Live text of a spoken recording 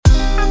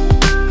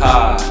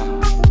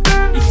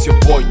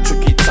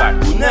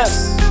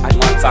Ness, I'm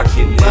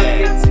attacking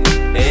it.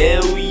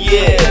 Hell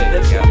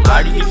yeah,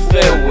 Yamari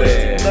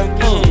farewell.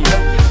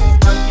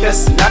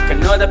 Person like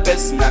another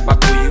person like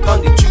Bako, you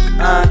gon' the juke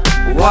and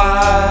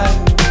why?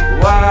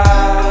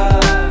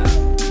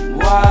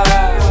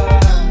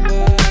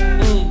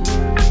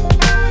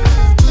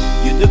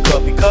 You the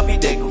copy,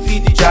 they go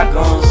feed the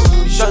dragons.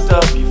 You shut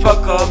up, you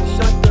fuck up.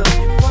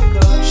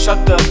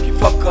 Shut up, you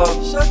fuck up.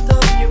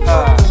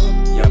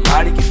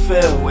 Yamari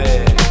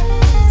farewell.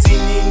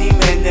 Tinini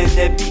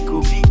menene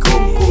biko.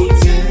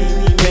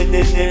 Tinini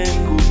menene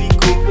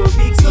biko.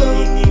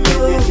 Tinini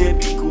menene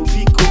biko.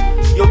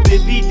 Your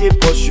baby they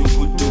push you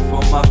good do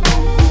for my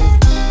Congo.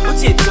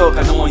 What you talk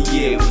I don't want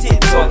hear. What you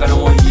talk I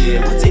don't want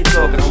hear. What you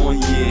talk I don't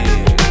want hear.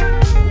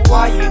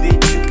 Why you dey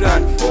trick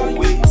and for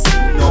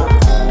waiting no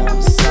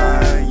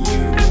concern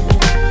you?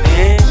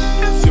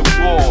 It's your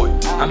boy.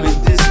 I'm in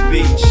this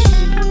bitch.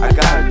 I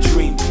got a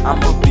dream.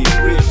 I'ma be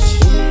rich.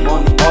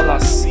 Money all I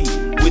see.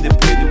 With the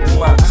pretty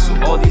woman. So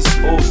all these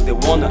hoes they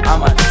wanna I'm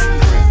my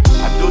children.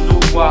 I don't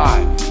know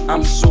why.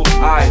 I'm so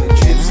high. The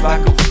dream's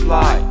like a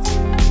flight.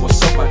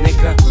 What's up, my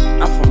nigga?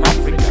 I'm from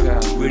Africa,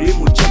 we're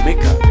in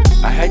Jamaica.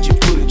 I had you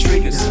pull the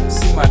triggers,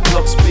 see my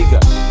clock's bigger.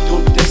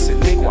 Don't test a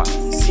nigga,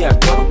 see I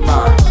got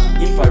mine.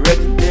 If I read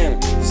it then,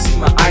 you see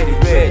my ID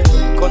red.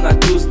 Gonna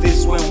do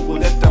this when we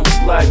let them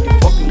slide. You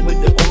fucking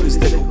with the oldest,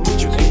 they will put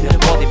you in the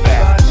body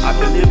bag. I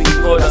believe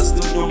in God, I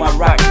still know my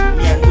right.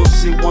 Me I know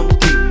say one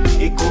day,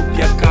 it go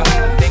be a car.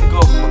 Thank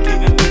God for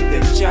giving me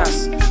the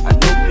chance. I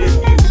know blame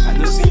you, I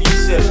know say you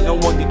said no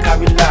one to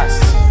carry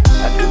last.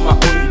 I do my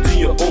own, you do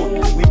your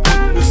own.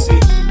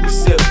 We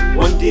said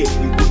one day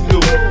we would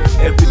blow.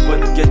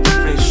 Everybody get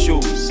different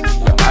shows.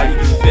 Yamari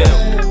fell,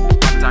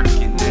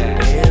 attacking there.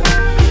 Hell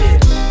yeah.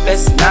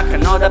 Person like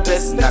another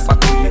person like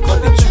Bako, you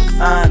got the juke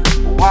and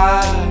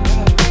why?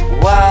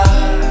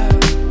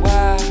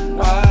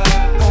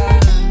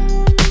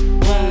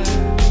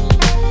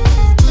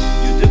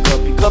 You the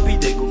copy,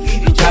 they go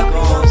feed the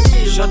dragons.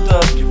 Shut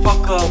up, you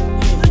fuck up.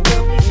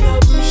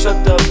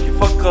 Shut up, you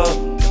fuck up.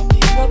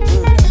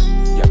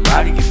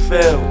 Yamari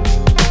fell.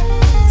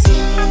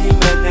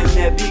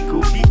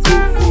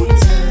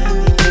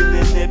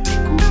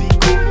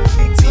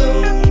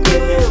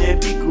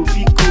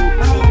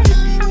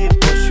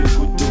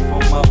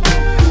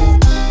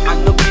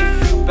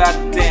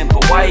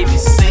 Why you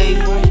say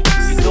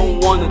you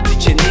don't wanna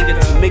teach a nigga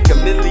to make a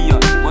million?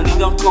 Money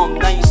don't come,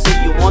 now you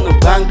say you wanna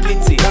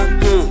Gbankiti.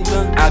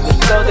 I go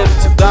tell them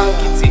to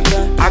Gbankiti.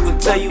 I go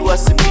tell you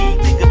as a me,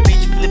 nigga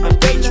bitch flipping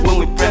page when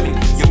we premin'.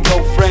 Your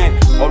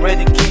girlfriend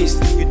already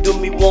kissed. You do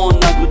me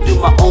one, I go do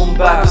my own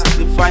back.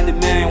 Still find the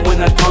man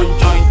when I don't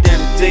join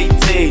them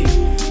day.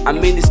 I'm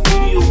in the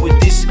studio with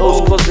these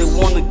hoes cause they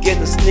wanna get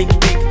a sneak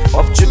peek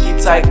of Chucky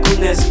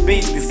Tycoon's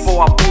beats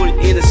before I put it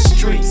in the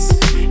streets.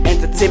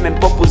 Entertainment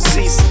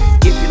purposes.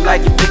 If you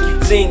like it, make you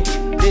think.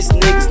 These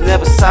niggas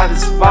never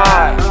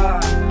satisfied.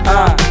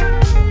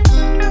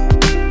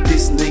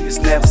 These niggas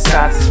never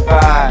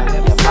satisfied.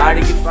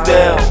 Yamari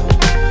fell.